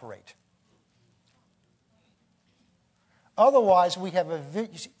cooperate. Otherwise, we have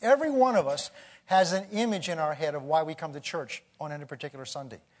every one of us has an image in our head of why we come to church on any particular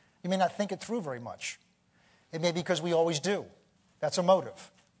Sunday. You may not think it through very much. It may be because we always do. That's a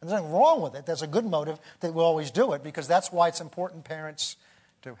motive. And there's nothing wrong with it. That's a good motive that we always do it, because that's why it's important, parents,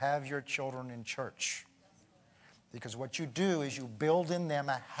 to have your children in church. Because what you do is you build in them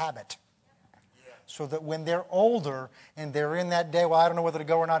a habit. So that when they're older and they're in that day, well, I don't know whether to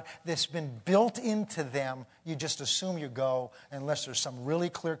go or not, that's been built into them. You just assume you go unless there's some really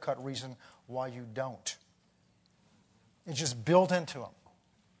clear-cut reason why you don't. It's just built into them.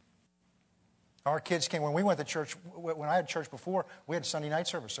 Our kids came, when we went to church, when I had church before, we had Sunday night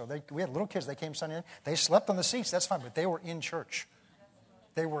service. So we had little kids, they came Sunday night. They slept on the seats, that's fine, but they were in church.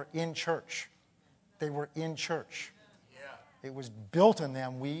 They were in church. They were in church. It was built in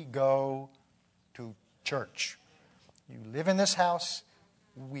them. We go to church. You live in this house,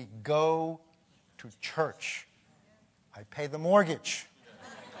 we go to church. I pay the mortgage.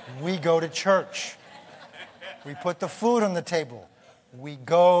 We go to church. We put the food on the table. We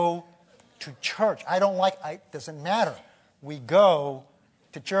go to church. It doesn't matter. We go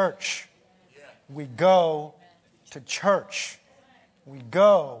to church. We go to church. We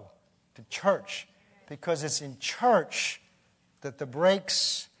go to church. Because it's in church that the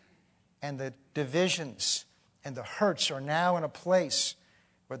breaks and the divisions and the hurts are now in a place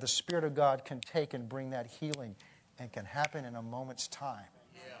where the Spirit of God can take and bring that healing, and can happen in a moment's time.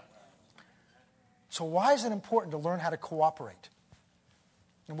 So why is it important to learn how to cooperate?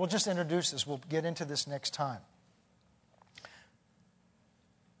 And we'll just introduce this. We'll get into this next time.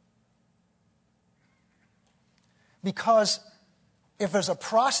 Because if there's a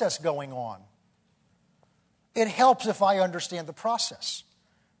process going on, it helps if I understand the process.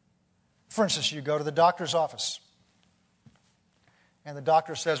 For instance, you go to the doctor's office, and the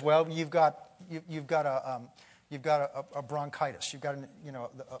doctor says, "Well, you've got a bronchitis. You've got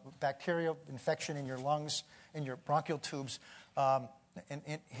a bacterial infection in your lungs, in your bronchial tubes,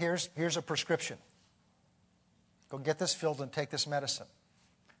 and here's a prescription. Go get this filled and take this medicine."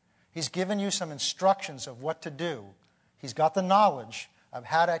 He's given you some instructions of what to do. He's got the knowledge of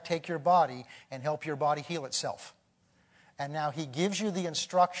how to take your body and help your body heal itself. And now he gives you the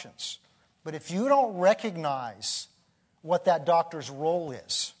instructions. But if you don't recognize what that doctor's role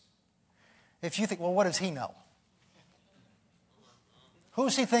is, if you think, well, what does he know? Who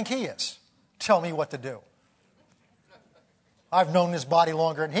does he think he is? Tell me what to do. I've known his body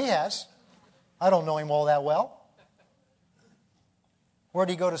longer than he has. I don't know him all that well. Where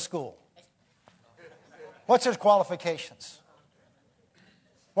did he go to school? What's his qualifications?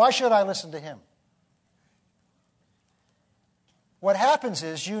 Why should I listen to him? What happens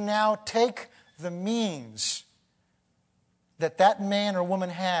is you now take the means that man or woman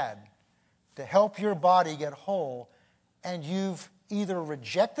had to help your body get whole, and you've either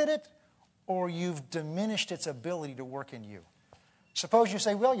rejected it or you've diminished its ability to work in you. Suppose you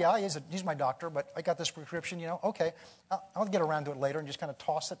say, well, yeah, he's my doctor, but I got this prescription, okay, I'll get around to it later, and just kind of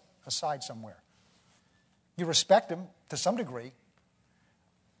toss it aside somewhere. You respect him to some degree.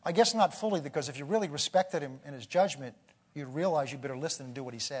 I guess not fully, because if you really respected him in his judgment, you'd realize you better listen and do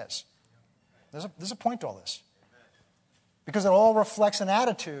what he says. There's a point to all this. Because it all reflects an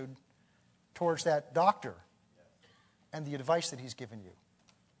attitude towards that doctor and the advice that he's given you.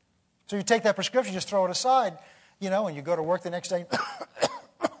 So you take that prescription, just throw it aside, and you go to work the next day.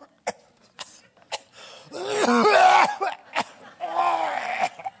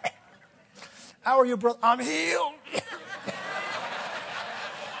 How are you, brother? I'm healed.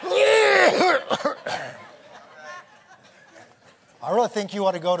 I really think you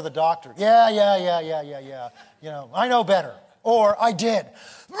ought to go to the doctor. Yeah. I know better. Or I did.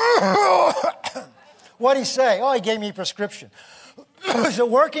 What'd he say? Oh, he gave me a prescription. Is it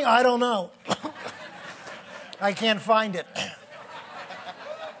working? I don't know. I can't find it.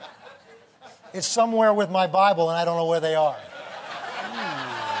 It's somewhere with my Bible, and I don't know where they are.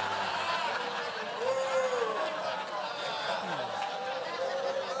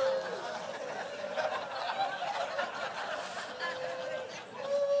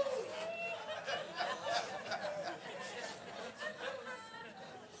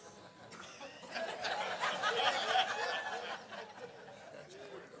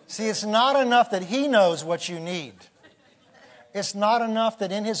 See, it's not enough that He knows what you need. It's not enough that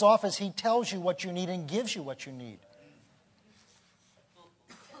in His office He tells you what you need and gives you what you need.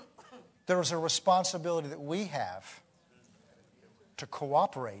 There is a responsibility that we have to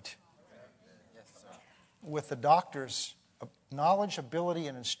cooperate with the doctor's knowledge, ability,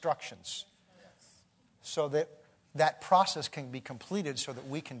 and instructions so that that process can be completed so that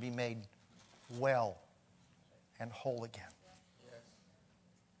we can be made well and whole again.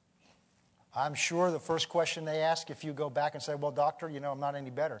 I'm sure the first question they ask if you go back and say, well, doctor, I'm not any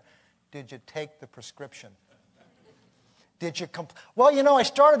better. Did you take the prescription? Did you well, I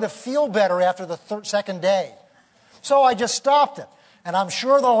started to feel better after the second day. So I just stopped it. And I'm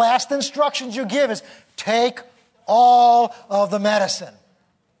sure the last instructions you give is, take all of the medicine.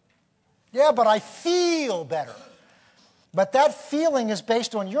 Yeah, but I feel better. But that feeling is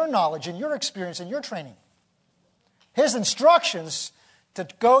based on your knowledge and your experience and your training. His instructions to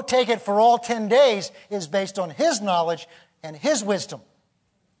go take it for all 10 days is based on His knowledge and His wisdom.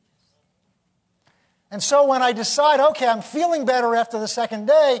 And so when I decide, okay, I'm feeling better after the second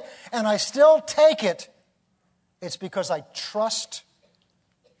day, and I still take it, it's because I trust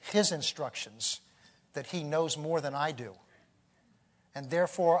His instructions, that He knows more than I do. And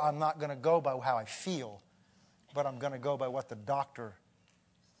therefore, I'm not going to go by how I feel, but I'm going to go by what the doctor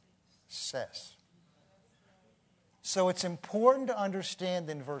says. So it's important to understand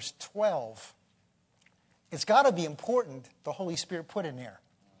in verse 12, it's got to be important the Holy Spirit put in there.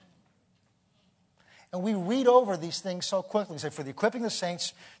 And we read over these things so quickly. We say, for the equipping of the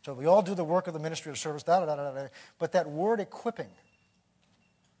saints, so we all do the work of the ministry of service, da-da-da-da-da. But that word equipping,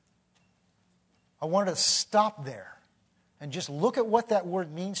 I wanted to stop there and just look at what that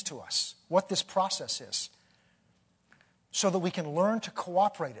word means to us, what this process is, so that we can learn to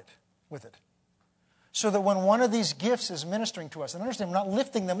cooperate with it. So that when one of these gifts is ministering to us, and understand, I'm not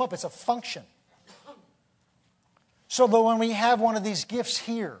lifting them up, it's a function. So that when we have one of these gifts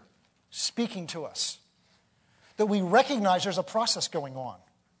here speaking to us, that we recognize there's a process going on.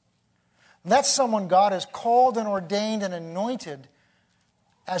 That's someone God has called and ordained and anointed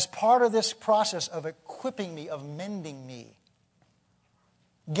as part of this process of equipping me, of mending me,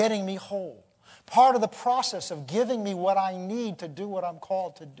 getting me whole. Part of the process of giving me what I need to do what I'm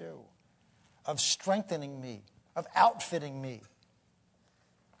called to do, of strengthening me, of outfitting me,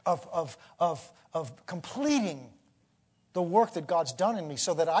 of completing the work that God's done in me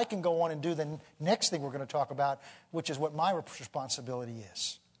so that I can go on and do the next thing we're going to talk about, which is what my responsibility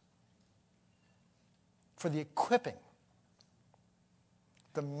is. For the equipping,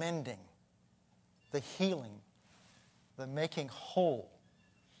 the mending, the healing, the making whole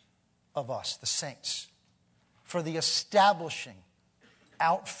of us, the saints. For the establishing,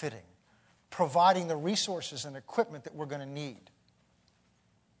 outfitting, providing the resources and equipment that we're going to need.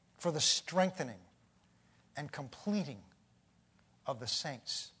 For the strengthening and completing of the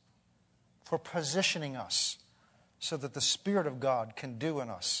saints, for positioning us so that the Spirit of God can do in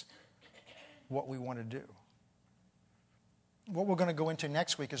us what we want to do. What we're going to go into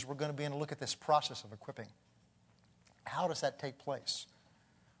next week is we're going to begin to look at this process of equipping. How does that take place?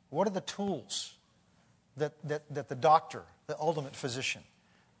 What are the tools that the doctor, the ultimate physician,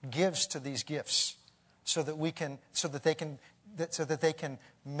 gives to these gifts so that they can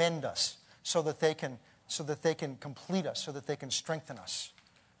mend us, so that they can complete us, so that they can strengthen us,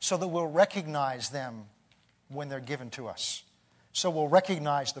 so that we'll recognize them when they're given to us. So we'll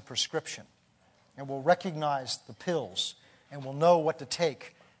recognize the prescription, and we'll recognize the pills, and we'll know what to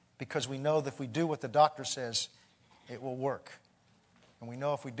take because we know that if we do what the doctor says, it will work. And we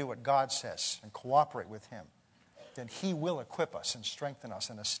know if we do what God says and cooperate with Him, then He will equip us and strengthen us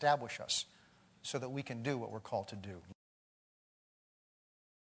and establish us so that we can do what we're called to do.